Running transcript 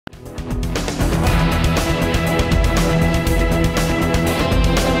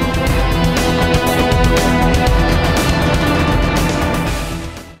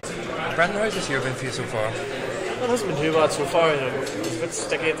year been for you so far? It hasn't been too bad so far. It was a bit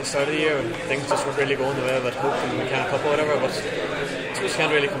sticky at the start of the year and things just weren't really going the way I'd hoped in the Mechanic Cup or whatever, but I suppose you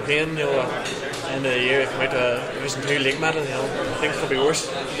can't really complain. At the end of the year, you come out to a Division 2 league medal, things could be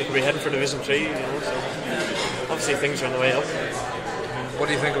worse. You could be heading for Division 3, so obviously things are on the way up. What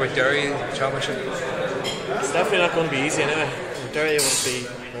do you think about Derry Championship? It's definitely not going to be easy anyway. Derry will be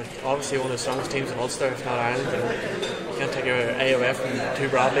obviously one of the strongest teams in Ulster, if not Ireland. You can't take your eye away from two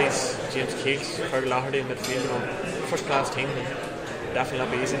Bradleys, James Keats, Fergal Laherty in midfield. First class team, definitely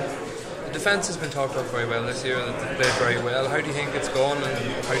not be easy. The defence has been talked about very well this year, and they played very well. How do you think it's going,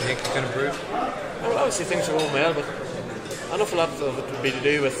 and how do you think it can improve? Well, obviously things are going well, but an awful lot of it would be to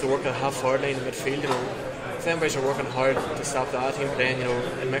do with the work of half forward line in midfield. If them boys are working hard to stop the other team playing,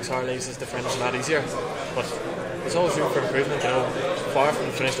 it makes our lives as defenders a lot easier. But there's always room for improvement, far from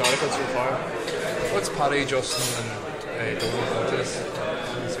the finished article so far. What's Paddy, Justin and Donaghy to this?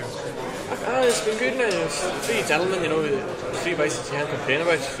 It's been good now. There's three gentlemen, three boys that you can't complain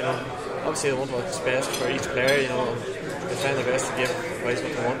about. Obviously they want what's best for each player, they try their best to give boys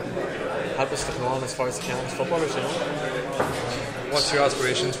what they want and help us to come on as far as they can as footballers, What's your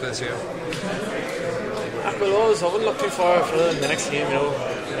aspirations for this year? I wouldn't look too far for the next game,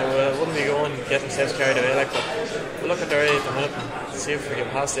 I wouldn't be going getting themselves carried away but we'll look at Derry at the minute and see if we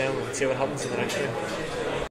get past them and see what happens in the next game.